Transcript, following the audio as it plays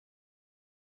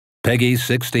Peggy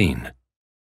 16.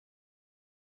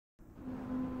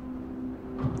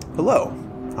 Hello,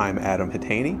 I'm Adam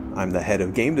Hitaney. I'm the head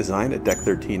of game design at Deck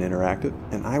 13 Interactive,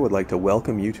 and I would like to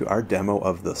welcome you to our demo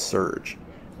of The Surge.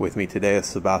 With me today is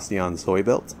Sebastian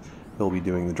Zoibelt. He'll be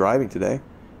doing the driving today.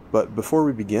 But before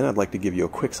we begin, I'd like to give you a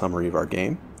quick summary of our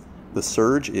game. The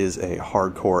Surge is a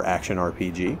hardcore action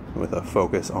RPG with a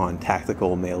focus on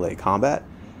tactical melee combat.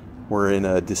 We're in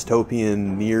a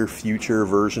dystopian near-future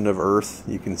version of Earth.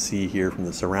 You can see here from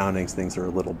the surroundings, things are a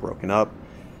little broken up.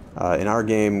 In our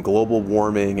game, global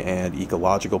warming and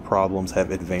ecological problems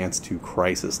have advanced to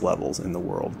crisis levels in the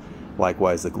world.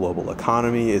 Likewise, the global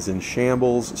economy is in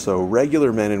shambles, so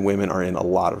regular men and women are in a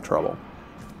lot of trouble.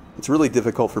 It's really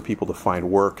difficult for people to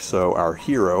find work, so our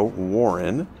hero,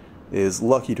 Warren, is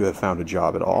lucky to have found a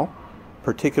job at all,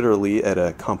 particularly at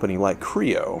a company like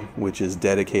Creo, which is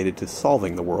dedicated to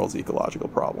solving the world's ecological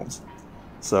problems.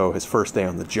 So his first day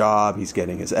on the job, he's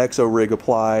getting his exo rig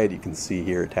applied. You can see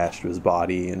here attached to his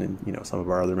body and some of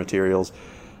our other materials.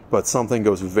 But something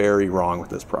goes very wrong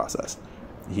with this process.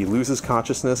 He loses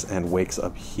consciousness and wakes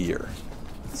up here.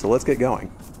 So let's get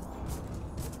going.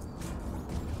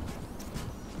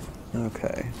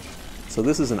 Okay, so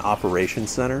this is an operations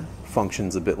center.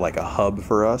 Functions a bit like a hub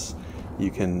for us. You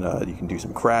can do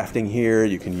some crafting here.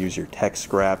 You can use your tech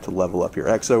scrap to level up your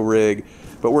exo rig,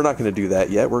 but we're not going to do that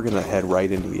yet. We're going to head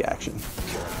right into the action.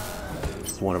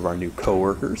 This is one of our new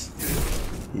co-workers.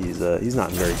 He's not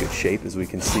in very good shape, as we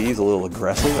can see. He's a little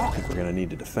aggressive. I think we're going to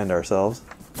need to defend ourselves.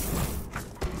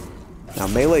 Now,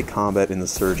 melee combat in the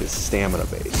Surge is stamina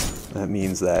based. That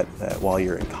means that while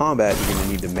you're in combat, you're going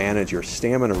to need to manage your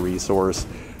stamina resource,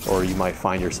 or you might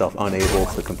find yourself unable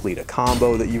to complete a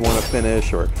combo that you want to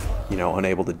finish, or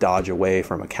unable to dodge away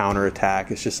from a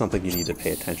counterattack. It's just something you need to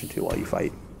pay attention to while you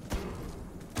fight.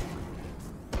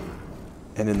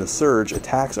 And in the Surge,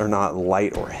 attacks are not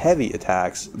light or heavy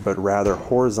attacks, but rather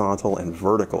horizontal and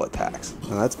vertical attacks.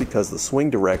 And that's because the swing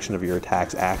direction of your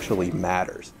attacks actually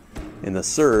matters. In the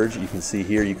Surge, you can see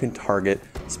here, you can target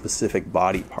specific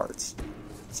body parts.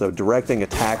 So directing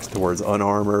attacks towards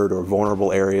unarmored or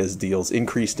vulnerable areas deals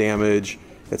increased damage.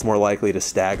 It's more likely to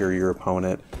stagger your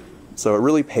opponent. So it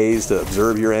really pays to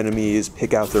observe your enemies,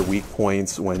 pick out their weak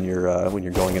points when you're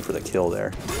going in for the kill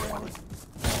there.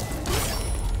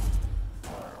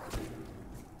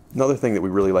 Another thing that we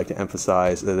really like to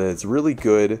emphasize is that it's really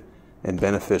good and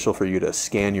beneficial for you to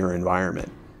scan your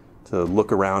environment, to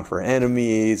look around for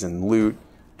enemies and loot.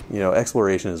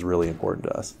 Exploration is really important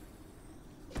to us.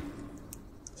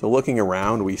 So looking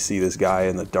around, we see this guy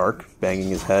in the dark banging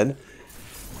his head.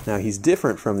 Now, he's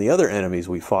different from the other enemies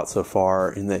we fought so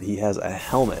far in that he has a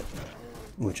helmet,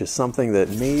 which is something that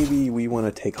maybe we want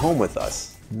to take home with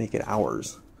us, make it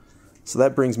ours. So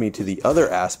that brings me to the other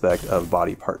aspect of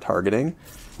body part targeting,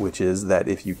 which is that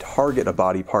if you target a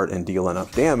body part and deal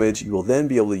enough damage, you will then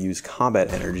be able to use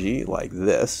combat energy, like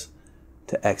this,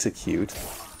 to execute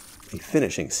a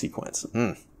finishing sequence.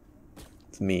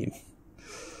 It's mean.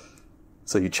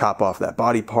 So you chop off that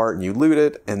body part and you loot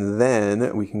it, and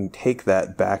then we can take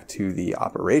that back to the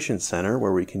operations center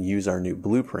where we can use our new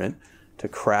blueprint to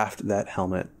craft that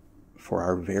helmet for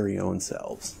our very own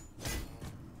selves.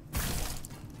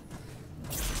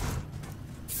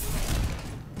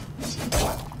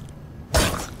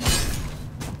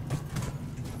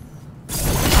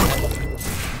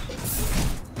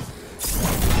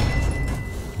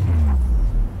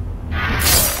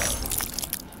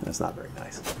 That's not very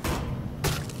nice.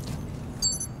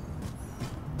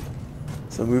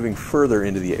 So moving further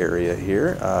into the area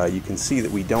here, you can see that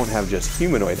we don't have just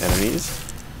humanoid enemies,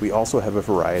 we also have a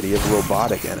variety of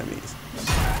robotic enemies.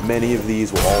 Many of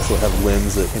these will also have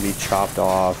limbs that can be chopped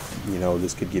off.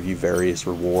 This could give you various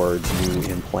rewards, new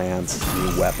implants,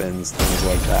 new weapons, things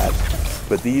like that.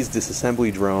 But these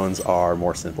disassembly drones are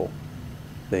more simple.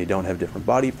 They don't have different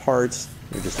body parts,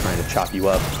 they're just trying to chop you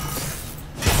up.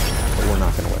 But we're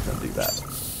not going to let them do that.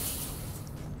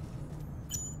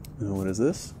 And what is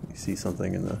this? You see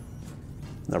something in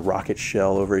the rocket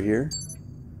shell over here.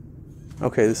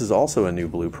 Okay, this is also a new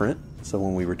blueprint. So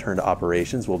when we return to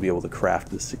operations, we'll be able to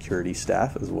craft the security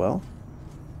staff as well.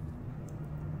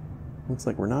 Looks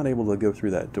like we're not able to go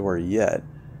through that door yet,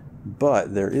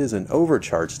 but there is an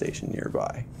overcharge station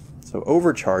nearby. So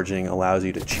overcharging allows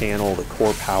you to channel the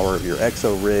core power of your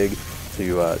exo rig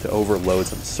to overload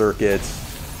some circuits.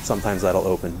 Sometimes that'll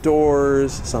open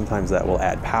doors, sometimes that will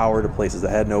add power to places that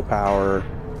had no power.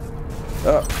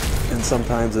 And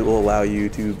sometimes it will allow you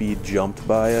to be jumped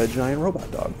by a giant robot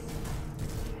dog.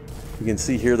 You can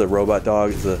see here the robot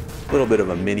dog is a little bit of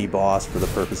a mini boss for the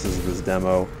purposes of this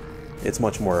demo. It's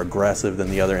much more aggressive than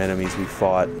the other enemies we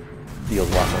fought. deals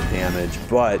a lot more damage,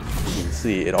 but you can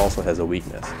see it also has a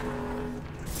weakness.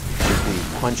 If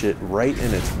we punch it right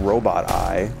in its robot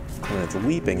eye when it's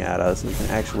leaping at us, we can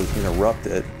actually interrupt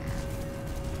it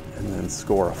and then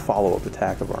score a follow-up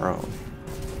attack of our own.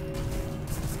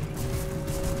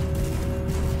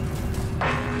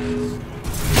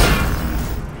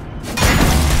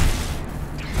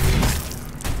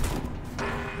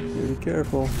 Be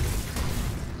careful.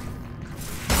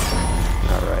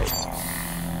 Alright.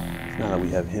 Now that we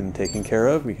have him taken care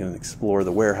of, we can explore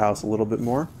the warehouse a little bit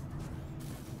more.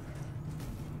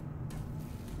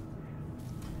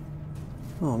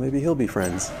 Oh, maybe he'll be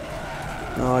friends.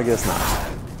 No, I guess not.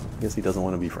 I guess he doesn't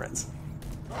want to be friends.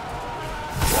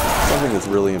 Something that's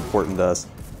really important to us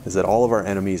is that all of our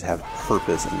enemies have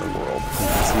purpose in the world. You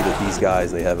can see that these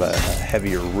guys, they have a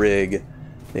heavier rig,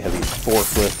 they have these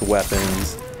forklift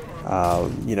weapons.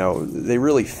 You know, they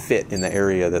really fit in the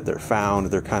area that they're found.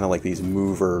 They're kind of like these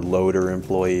mover, loader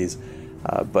employees,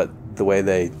 but the way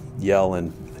they yell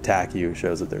and attack you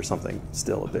shows that there's something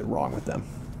still a bit wrong with them.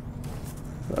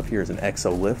 So up here is an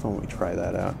exo lift. Why don't we try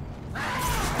that out?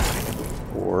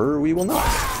 Or we will not.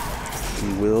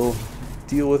 We will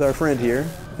deal with our friend here,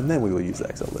 and then we will use the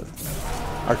exo lift.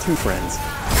 Our two friends.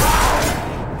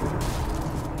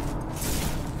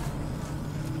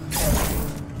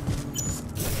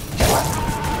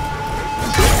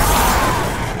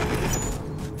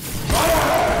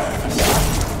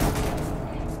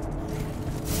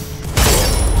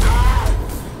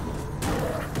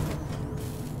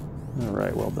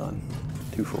 Alright, well done.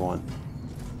 2 for 1.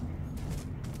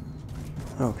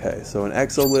 Okay, so an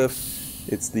exolift,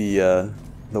 it's the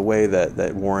way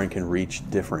that Warren can reach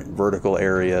different vertical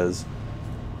areas,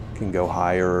 can go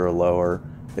higher or lower.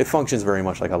 It functions very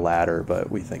much like a ladder, but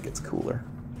we think it's cooler.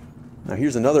 Now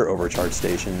here's another overcharge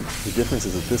station. The difference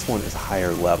is that this one is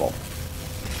higher level.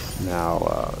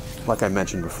 Now, like I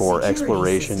mentioned before,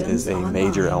 exploration is a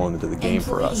major element of the game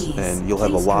for us, and you'll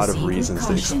have a lot of reasons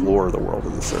to explore the world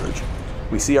of the Surge.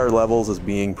 We see our levels as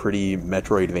being pretty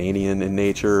Metroidvanian in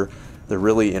nature. They're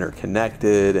really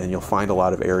interconnected, and you'll find a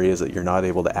lot of areas that you're not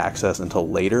able to access until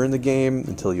later in the game,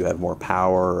 until you have more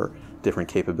power or different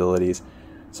capabilities.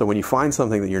 So when you find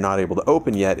something that you're not able to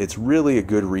open yet, it's really a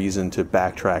good reason to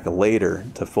backtrack later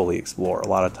to fully explore. A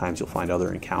lot of times you'll find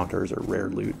other encounters or rare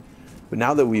loot. But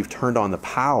now that we've turned on the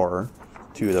power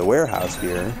to the warehouse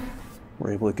here,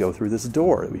 we're able to go through this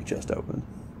door that we just opened,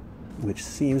 which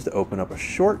seems to open up a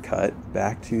shortcut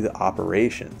back to the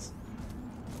operations.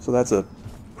 So that's a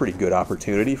pretty good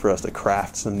opportunity for us to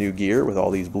craft some new gear with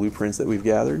all these blueprints that we've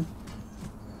gathered.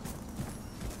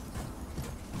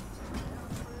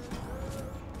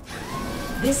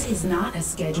 This is not a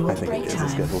scheduled break time. I think it is a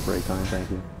scheduled break time,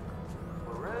 thank you.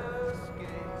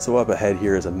 So up ahead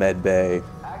here is a med bay.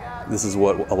 This is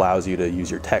what allows you to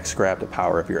use your tech scrap to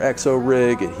power up your exo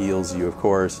rig. It heals you, of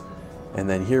course. And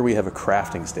then here we have a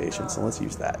crafting station, so let's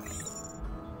use that.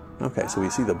 Okay, so we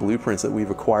see the blueprints that we've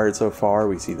acquired so far.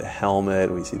 We see the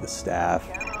helmet, we see the staff.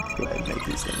 Let's go ahead and make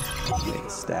these things. Make a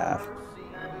staff,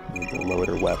 make the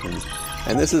loader weapons.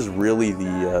 And this is really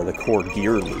the core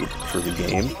gear loop for the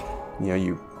game. You know,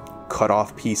 you cut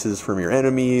off pieces from your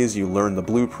enemies, you learn the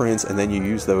blueprints, and then you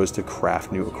use those to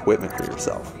craft new equipment for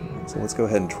yourself. So let's go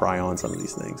ahead and try on some of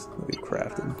these things that we've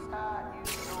crafted.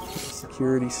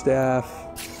 Security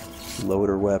staff,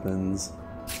 loader weapons,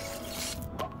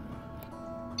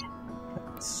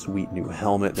 sweet new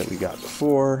helmet that we got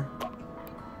before,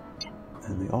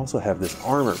 and we also have this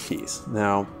armor piece.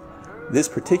 Now, this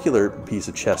particular piece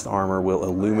of chest armor will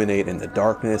illuminate in the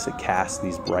darkness. It casts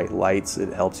these bright lights.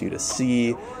 It helps you to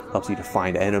see, helps you to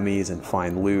find enemies and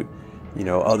find loot. You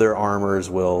know, other armors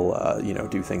will, you know,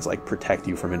 do things like protect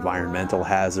you from environmental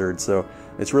hazards. So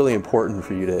it's really important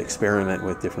for you to experiment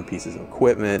with different pieces of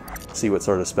equipment, see what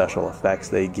sort of special effects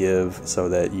they give, so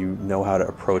that you know how to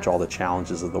approach all the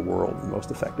challenges of the world in the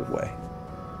most effective way.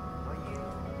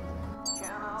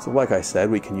 So like I said,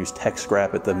 we can use tech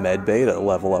scrap at the med bay to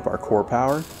level up our core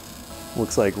power.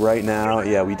 Looks like right now,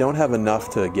 yeah, we don't have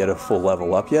enough to get a full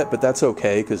level up yet, but that's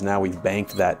okay, because now we've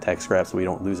banked that tech scrap so we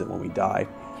don't lose it when we die.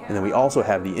 And then we also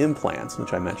have the implants,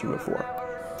 which I mentioned before.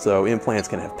 So implants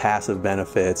can have passive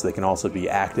benefits. They can also be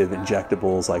active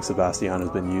injectables like Sebastian has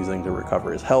been using to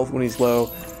recover his health when he's low.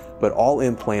 But all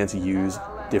implants use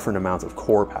different amounts of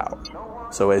core power.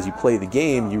 So as you play the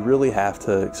game, you really have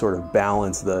to sort of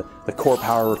balance the core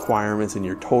power requirements and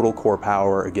your total core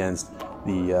power against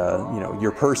the you know,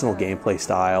 your personal gameplay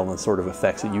style and the sort of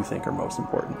effects that you think are most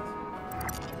important.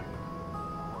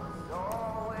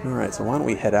 Alright, so why don't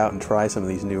we head out and try some of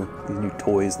these new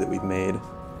toys that we've made.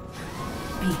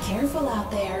 Be careful out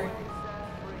there.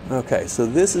 Okay, so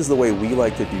this is the way we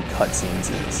like to do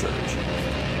cutscenes in the Surge.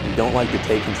 We don't like to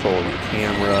take control of your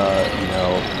camera, you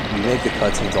know, we make the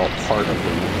cutscenes all part of the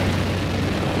movie.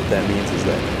 What that means is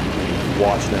that whether you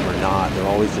watch them or not, they're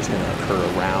always just going to occur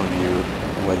around you,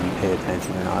 and whether you pay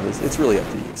attention or not, it's really up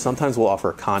to you. Sometimes we'll offer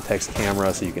a context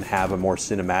camera so you can have a more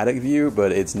cinematic view,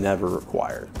 but it's never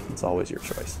required. It's always your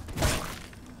choice.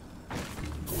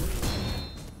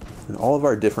 And all of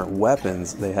our different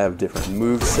weapons, they have different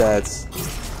move sets,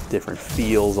 different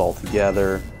feels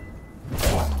altogether,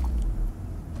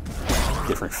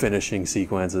 different finishing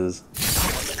sequences.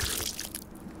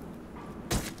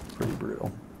 Pretty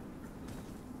brutal.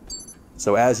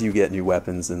 So as you get new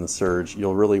weapons in the Surge,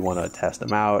 you'll really want to test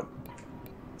them out,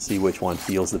 see which one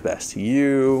feels the best to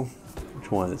you,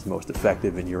 which one is most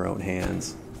effective in your own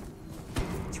hands.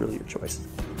 It's really your choice.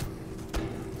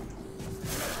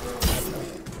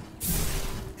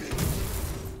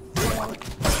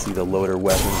 See, the loader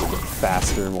weapons are a bit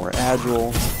faster, more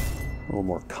agile, a little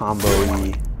more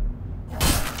combo-y,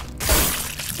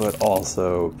 but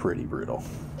also pretty brutal.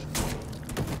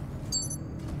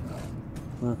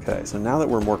 Okay, so now that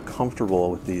we're more comfortable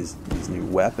with these new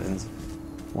weapons,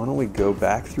 why don't we go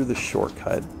back through the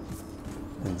shortcut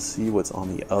and see what's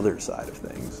on the other side of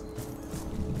things.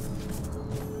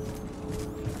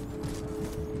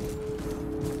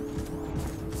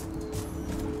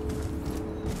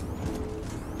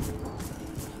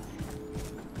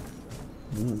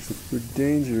 Super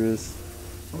dangerous.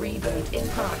 Reboot in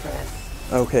progress.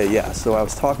 Okay, yeah, so I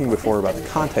was talking before about the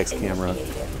context camera.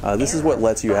 This is what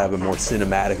lets you have a more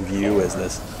cinematic view as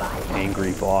this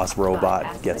angry boss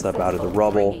robot gets up out of the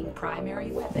rubble.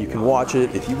 You can watch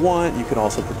it if you want. You can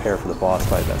also prepare for the boss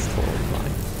fight. That's totally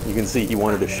fine. You can see he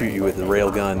wanted to shoot you with the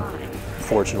railgun.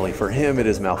 Fortunately for him, it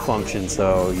has malfunctioned,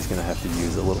 so he's going to have to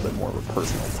use a little bit more of a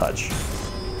personal touch.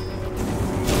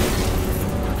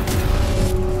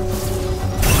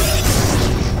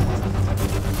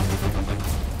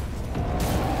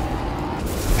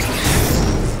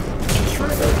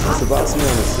 Sebastian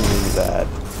is assuming that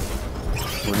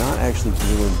we're not actually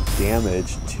doing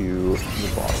damage to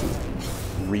the boss's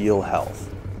real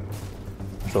health,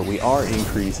 but we are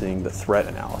increasing the threat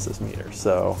analysis meter.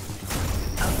 So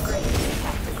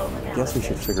I guess we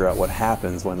should figure out what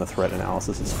happens when the threat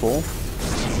analysis is full.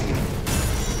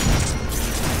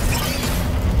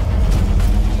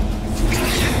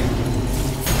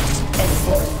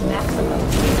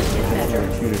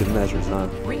 Punitive measures, huh?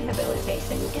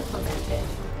 Rehabilitation implemented.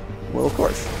 Well, of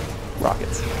course.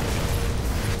 Rockets.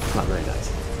 Not very nice.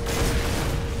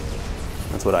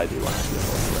 That's what I do when I feel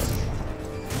most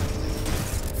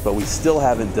threat. But we still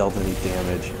haven't dealt any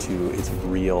damage to its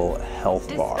real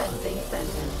health bar.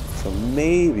 So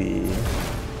maybe,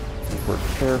 if we're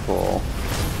careful,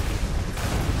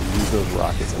 we can use those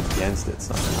rockets against it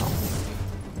somehow.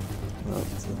 Oh,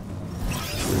 it's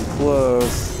pretty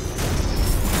close.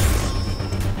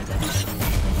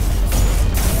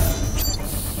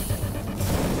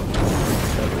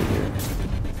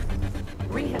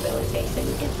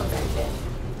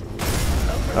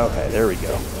 Okay, there we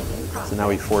go. So now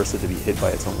we force it to be hit by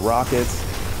its own rockets.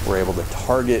 We're able to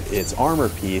target its armor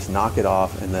piece, knock it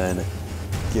off, and then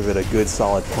give it a good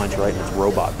solid punch right in its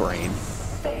robot brain,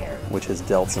 which has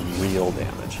dealt some real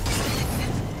damage.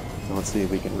 So let's see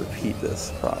if we can repeat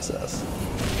this process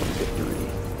for victory.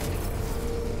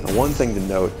 Now, one thing to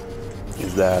note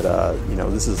is that you know,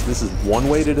 this is one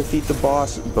way to defeat the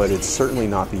boss, but it's certainly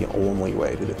not the only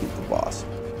way to defeat the boss.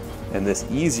 And this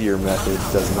easier method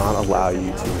does not allow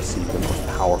you to receive the most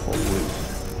powerful loot.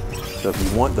 So if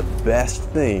you want the best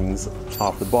things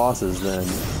off the bosses, then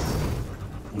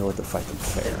you'll have to fight them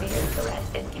fair.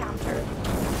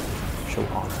 Show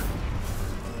honor.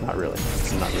 Not really.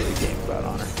 This is not really a game about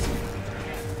honor.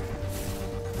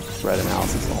 Threat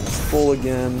analysis is almost full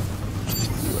again. Let's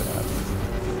see what happens.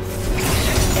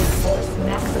 Enforce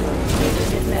maximum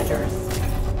punitive measures.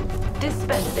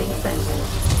 Dispensing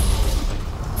sentence.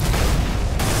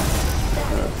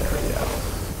 Okay, yeah.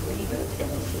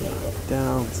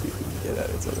 Down. Let's see if we can get at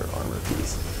its other armor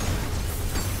piece.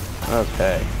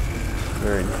 Okay.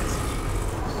 Very nice.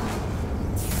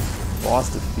 Boss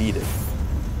defeated.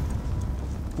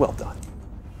 Well done.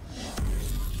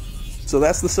 So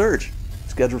that's the Surge.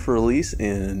 Scheduled for release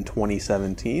in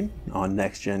 2017 on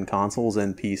next-gen consoles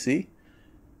and PC.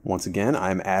 Once again,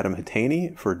 I'm Adam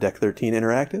Hatani for Deck 13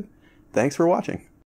 Interactive. Thanks for watching.